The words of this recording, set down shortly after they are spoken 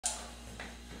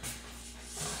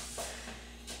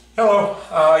Hello.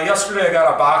 Yesterday I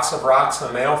got a box of rocks in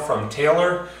the mail from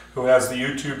Taylor, who has the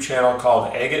YouTube channel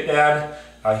called Agate Dad.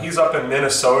 He's up in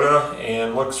Minnesota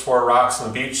and looks for rocks on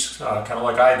the beach, kind of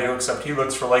like I do, except he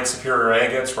looks for Lake Superior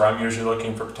agates, where I'm usually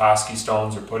looking for Petoskey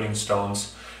stones or pudding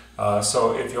stones.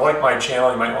 So if you like my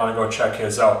channel, you might want to go check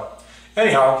his out.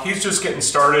 Anyhow, he's just getting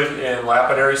started in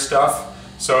lapidary stuff.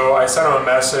 So I sent him a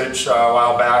message a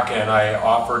while back and I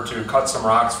offered to cut some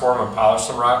rocks for him and polish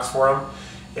some rocks for him.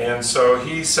 And so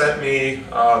he sent me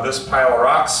this pile of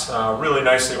rocks, really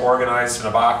nicely organized in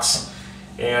a box.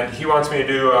 And he wants me to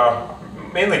do,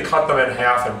 mainly cut them in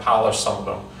half and polish some of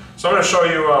them. So I'm going to show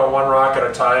you one rock at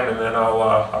a time, and then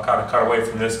I'll kind of cut away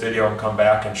from this video and come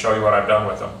back and show you what I've done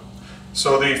with them.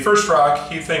 So the first rock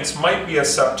he thinks might be a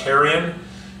septarian.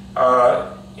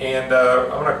 I'm going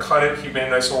to cut it. He made a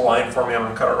nice little line for me. I'm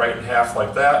going to cut it right in half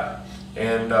like that,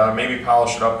 and maybe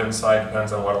polish it up inside,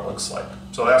 depends on what it looks like.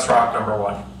 So that's rock number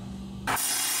one.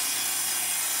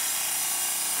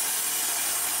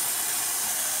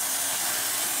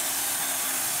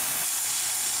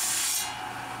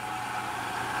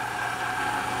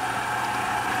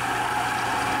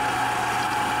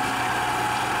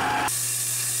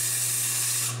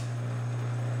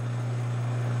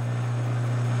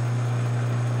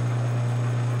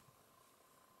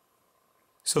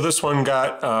 So this one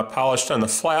got polished on the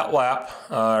flat lap,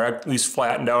 or at least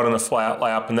flattened out on the flat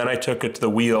lap, and then I took it to the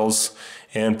wheels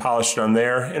and polished it on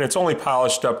there. And it's only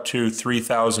polished up to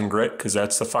 3000 grit because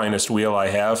that's the finest wheel I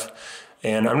have.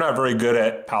 And I'm not very good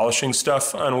at polishing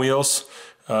stuff on wheels.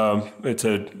 It's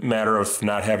a matter of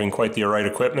not having quite the right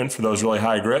equipment for those really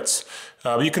high grits.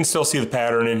 But you can still see the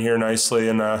pattern in here nicely,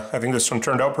 and I think this one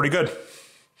turned out pretty good.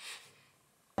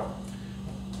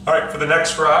 Alright, for the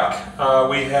next rock,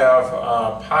 we have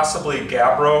possibly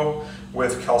gabbro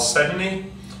with chalcedony.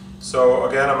 So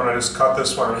again, I'm going to just cut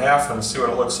this one in half and see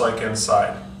what it looks like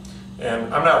inside.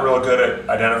 And I'm not real good at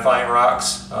identifying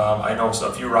rocks. I know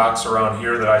a few rocks around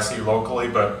here that I see locally,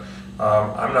 but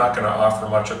I'm not going to offer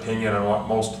much opinion on what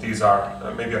most of these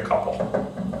are, maybe a couple.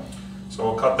 So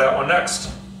we'll cut that one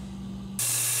next.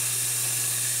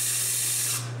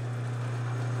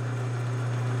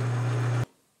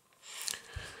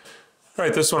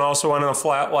 Alright, this one also went on a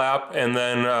flat lap and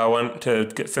then went to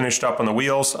get finished up on the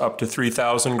wheels up to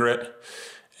 3000 grit.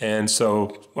 And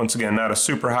so, once again, not a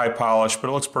super high polish, but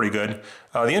it looks pretty good.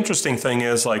 The interesting thing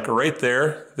is, like right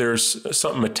there, there's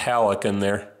something metallic in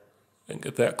there. I can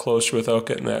get that closer without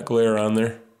getting that glare on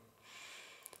there.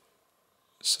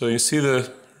 So you see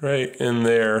the right in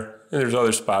there, and there's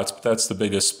other spots, but that's the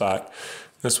biggest spot.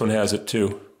 This one has it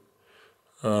too.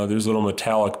 There's little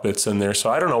metallic bits in there, so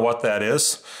I don't know what that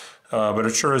is. But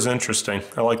it sure is interesting.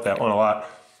 I like that one a lot.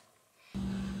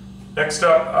 Next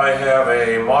up, I have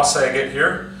a moss agate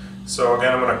here. So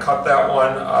again, I'm going to cut that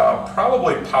one,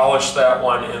 probably polish that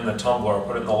one in the tumbler.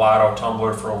 Put it in the Lotto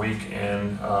tumbler for a week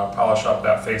and polish up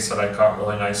that face that I cut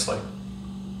really nicely.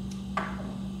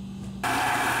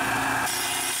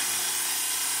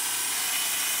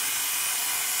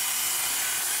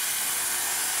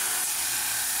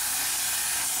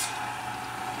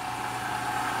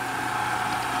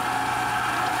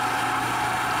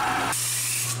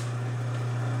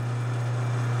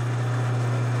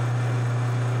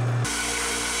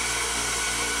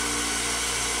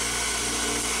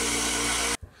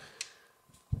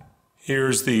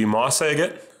 Here's the moss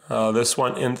agate. This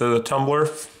went into the tumbler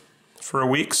for a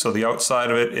week, so the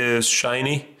outside of it is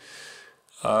shiny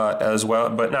as well,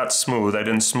 but not smooth. I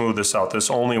didn't smooth this out. This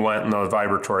only went in the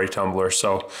vibratory tumbler.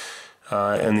 So,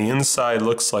 and the inside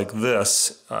looks like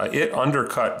this. It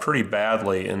undercut pretty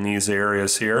badly in these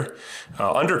areas here.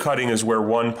 Undercutting is where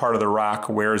one part of the rock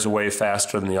wears away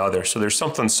faster than the other. So there's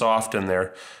something soft in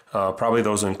there, probably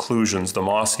those inclusions, the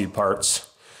mossy parts.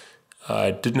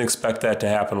 I didn't expect that to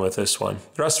happen with this one.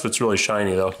 The rest of it's really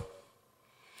shiny though.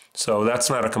 So that's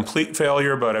not a complete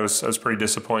failure, but I was pretty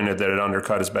disappointed that it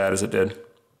undercut as bad as it did.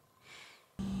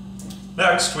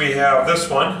 Next we have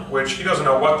this one, which he doesn't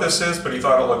know what this is, but he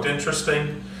thought it looked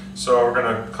interesting. So we're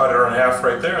going to cut it in half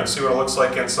right there and see what it looks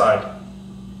like inside.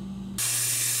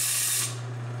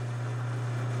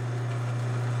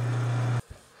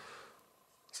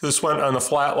 So this went on the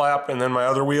flat lap and then my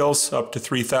other wheels up to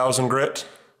 3000 grit.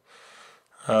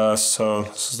 So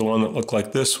this is the one that looked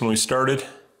like this when we started.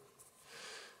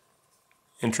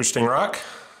 Interesting rock.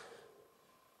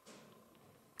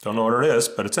 Don't know what it is,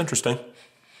 but it's interesting.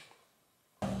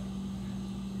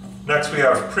 Next we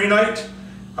have prehnite.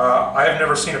 I have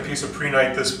never seen a piece of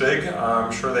prehnite this big.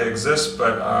 I'm sure they exist,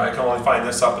 but I can only find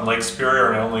this up in Lake Superior,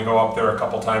 and I only go up there a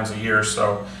couple times a year.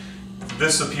 So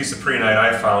this is a piece of prehnite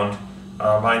I found.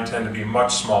 Mine tend to be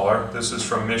much smaller. This is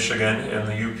from Michigan in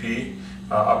the UP,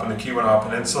 up in the Keweenaw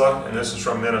Peninsula, and this is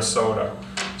from Minnesota.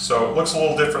 So it looks a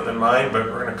little different than mine, but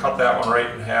we're going to cut that one right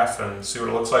in half and see what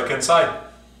it looks like inside.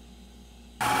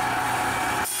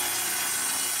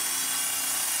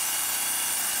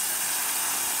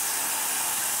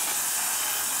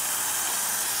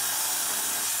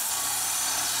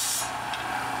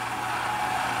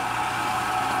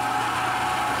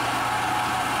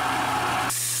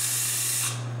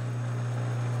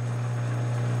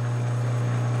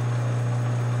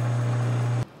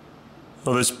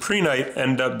 Well, this prehnite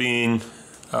ended up being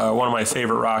one of my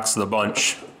favorite rocks of the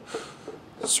bunch.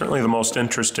 Certainly the most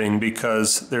interesting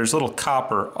because there's little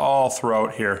copper all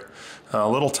throughout here,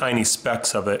 little tiny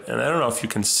specks of it, and I don't know if you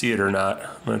can see it or not.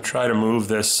 I'm going to try to move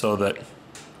this so that,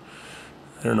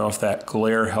 I don't know if that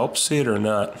glare helps see it or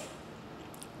not.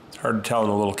 It's hard to tell on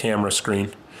the little camera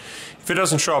screen. If it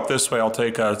doesn't show up this way, I'll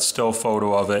take a still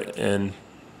photo of it and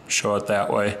show it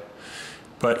that way.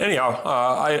 But anyhow,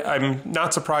 I'm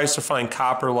not surprised to find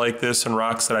copper like this in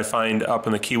rocks that I find up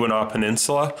in the Keweenaw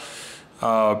Peninsula,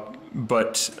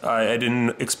 but I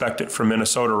didn't expect it from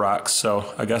Minnesota rocks,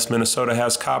 so I guess Minnesota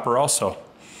has copper also.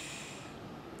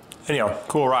 Anyhow,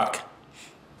 cool rock.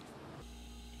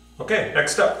 Okay,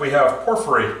 next up we have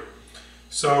porphyry.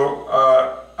 So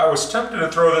I was tempted to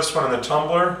throw this one in the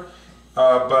tumbler,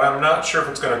 but I'm not sure if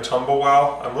it's going to tumble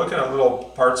well. I'm looking at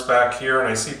little parts back here, and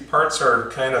I see parts are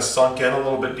kind of sunk in a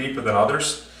little bit deeper than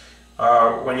others.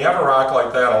 When you have a rock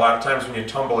like that, a lot of times when you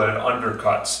tumble it, it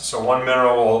undercuts. So one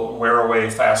mineral will wear away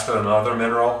faster than another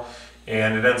mineral,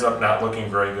 and it ends up not looking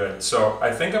very good. So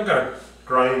I think I'm going to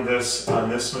grind this on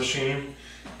this machine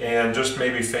and just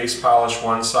maybe face polish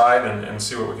one side and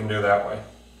see what we can do that way.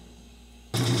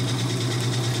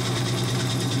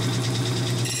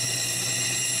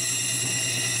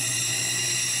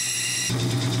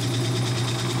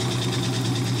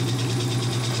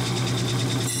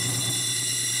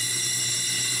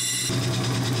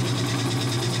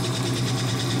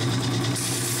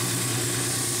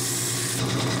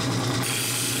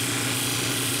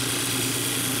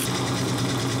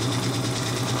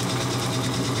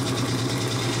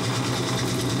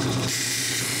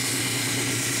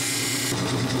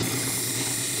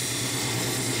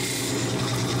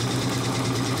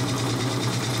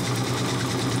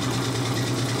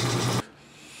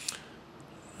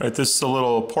 All right, this is a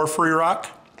little porphyry rock,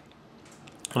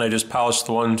 and I just polished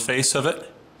the one face of it,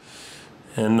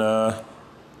 and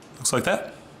looks like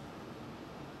that.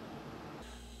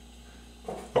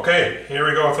 Okay, here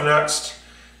we go with the next.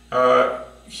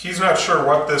 He's not sure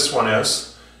what this one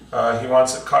is. He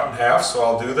wants it cut in half, so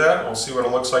I'll do that. We'll see what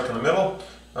it looks like in the middle.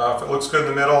 If it looks good in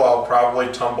the middle, I'll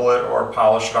probably tumble it or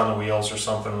polish it on the wheels or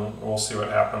something. We'll see what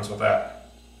happens with that.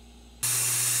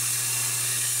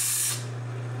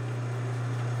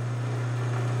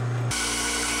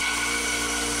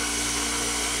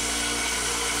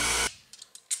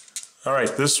 All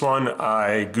right, this one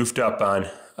I goofed up on.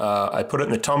 I put it in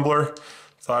the tumbler,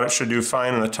 thought it should do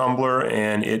fine in the tumbler,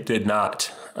 and it did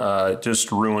not. It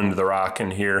just ruined the rock in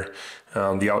here.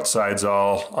 The outside's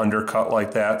all undercut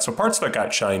like that. So parts of it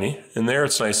got shiny. In there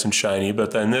it's nice and shiny,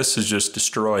 but then this is just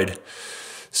destroyed.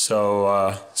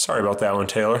 So sorry about that one,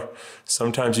 Taylor.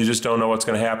 Sometimes you just don't know what's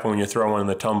going to happen when you throw one in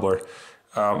the tumbler.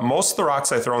 Most of the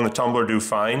rocks I throw in the tumbler do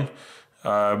fine.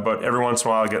 But every once in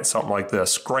a while I get something like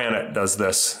this. Granite does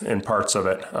this in parts of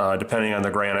it, depending on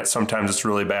the granite. Sometimes it's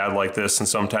really bad like this, and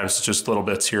sometimes it's just little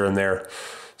bits here and there.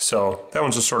 So that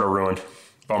one's just sort of ruined.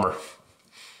 Bummer.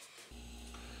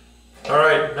 All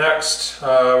right, next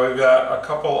we've got a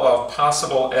couple of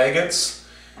possible agates,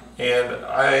 and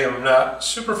I am not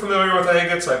super familiar with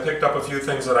agates. I picked up a few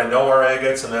things that I know are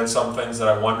agates, and then some things that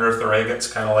I wonder if they're agates,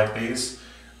 kind of like these.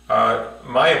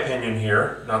 My opinion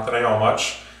here, not that I know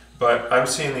much, but I'm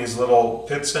seeing these little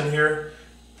pits in here.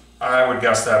 I would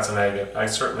guess that's an agate. I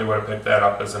certainly would have picked that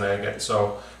up as an agate.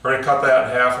 So we're going to cut that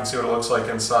in half and see what it looks like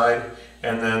inside.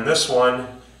 And then this one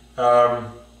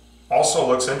also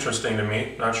looks interesting to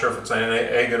me. Not sure if it's an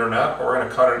agate or not, but we're going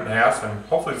to cut it in half and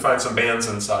hopefully find some bands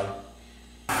inside.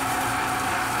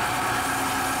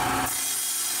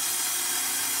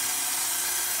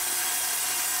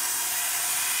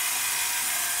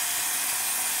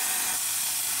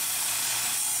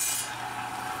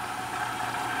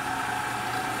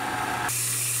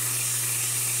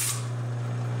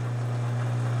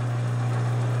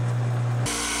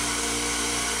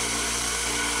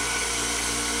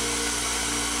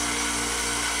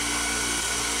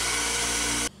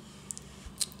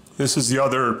 This is the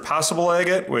other possible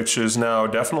agate, which is now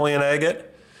definitely an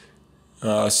agate.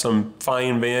 Some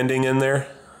fine banding in there.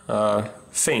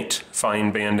 faint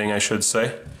fine banding, I should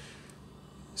say.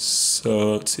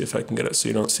 So let's see if I can get it so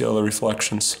you don't see all the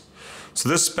reflections. So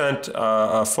this spent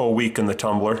a full week in the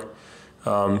tumbler,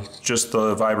 just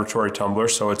the vibratory tumbler,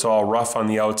 so it's all rough on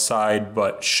the outside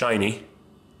but shiny.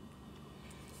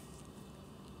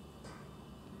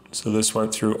 So this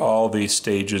went through all the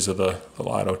stages of the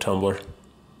Lotto tumbler.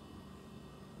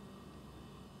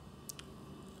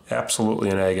 Absolutely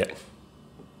an agate.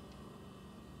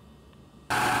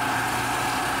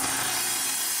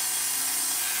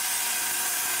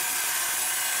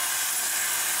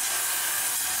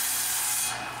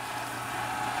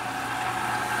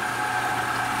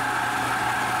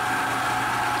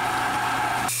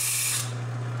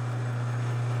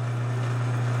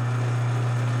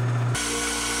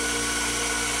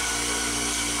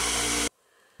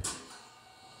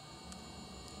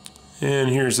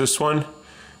 And here's this one.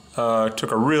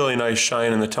 Took a really nice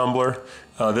shine in the tumbler.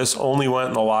 This only went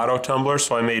in the Lotto tumbler,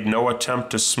 so I made no attempt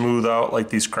to smooth out like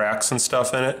these cracks and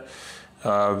stuff in it.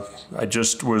 I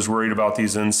just was worried about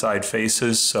these inside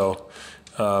faces, so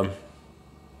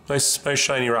nice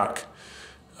shiny rock.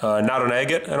 Not an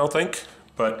agate, I don't think,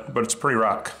 but it's pretty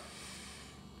rock.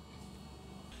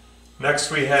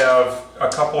 Next we have a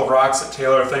couple of rocks that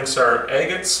Taylor thinks are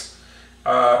agates.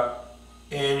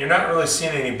 And you're not really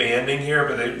seeing any banding here,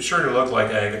 but they sure do look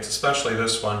like agates, especially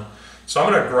this one. So I'm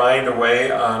going to grind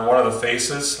away on one of the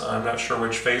faces. I'm not sure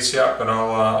which face yet, but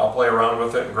I'll play around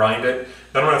with it and grind it.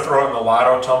 Then I'm going to throw it in the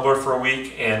Lotto tumbler for a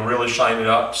week and really shine it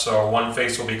up. So one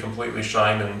face will be completely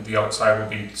shined and the outside will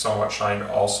be somewhat shined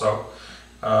also.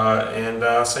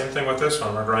 Same thing with this one.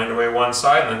 I'm going to grind away one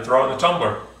side and then throw it in the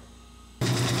tumbler.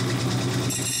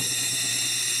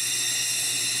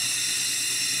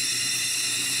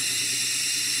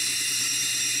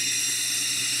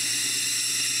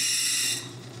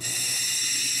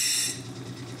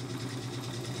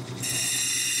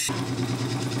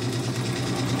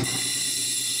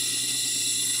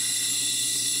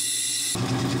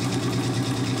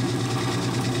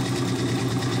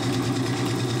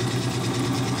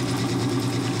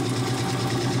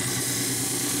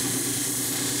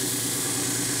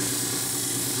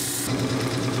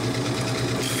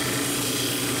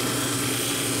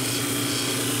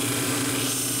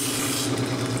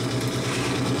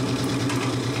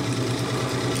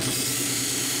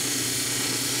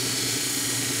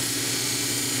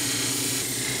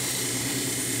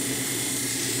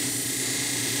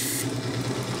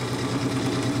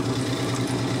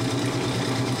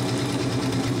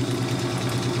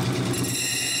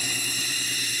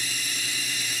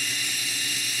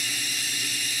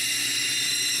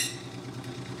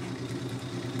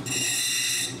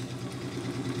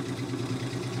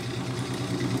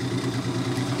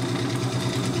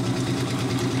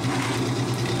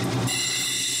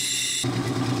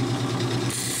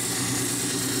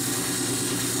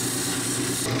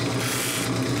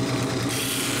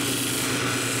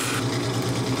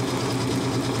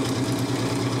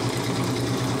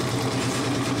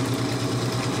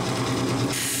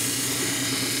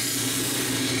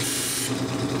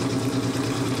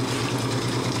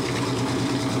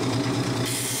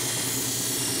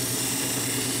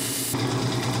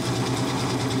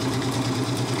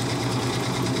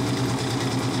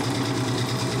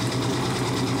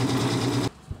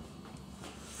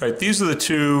 Right, these are the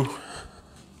two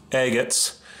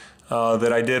agates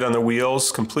that I did on the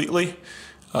wheels completely.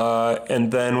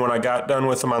 And then when I got done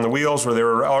with them on the wheels, where they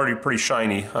were already pretty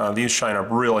shiny, these shine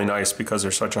up really nice because they're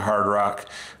such a hard rock.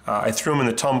 I threw them in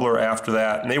the tumbler after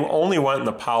that, and they only went in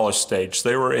the polish stage.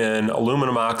 They were in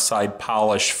aluminum oxide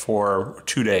polish for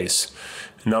 2 days,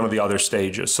 none of the other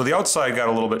stages. So the outside got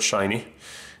a little bit shiny,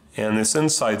 and this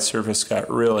inside surface got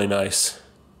really nice.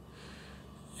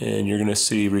 And you're going to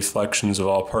see reflections of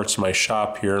all parts of my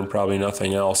shop here and probably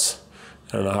nothing else.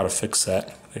 I don't know how to fix that.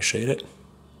 Can I shade it?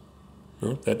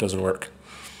 No, that doesn't work.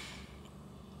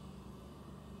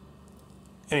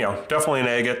 Anyhow, definitely an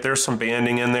agate. There's some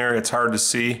banding in there. It's hard to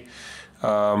see.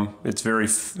 It's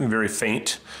very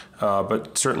faint,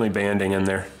 but certainly banding in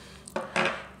there.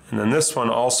 And then this one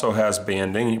also has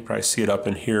banding. You can probably see it up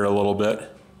in here a little bit.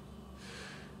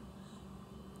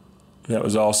 That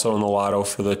was also in the Lotto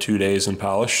for the 2 days in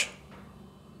polish.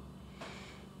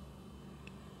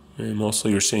 And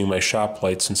mostly you're seeing my shop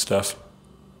lights and stuff.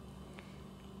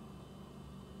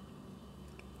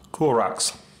 Cool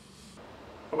rocks.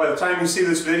 Well, by the time you see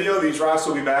this video, these rocks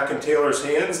will be back in Taylor's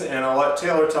hands, and I'll let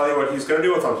Taylor tell you what he's going to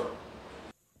do with them.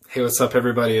 Hey, what's up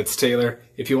everybody? It's Taylor.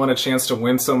 If you want a chance to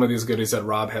win some of these goodies that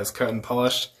Rob has cut and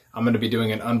polished, I'm going to be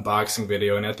doing an unboxing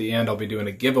video, and at the end I'll be doing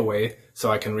a giveaway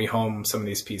so I can rehome some of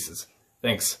these pieces.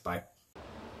 Thanks. Bye.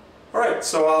 Alright, Alright,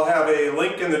 so I'll have a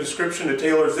link in the description to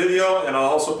Taylor's video, and I'll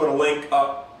also put a link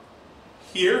up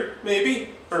here, maybe,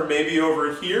 or maybe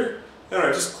over here. I don't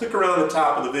know, just click around the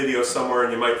top of the video somewhere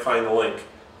and you might find the link.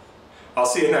 I'll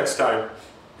see you next time.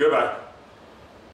 Goodbye.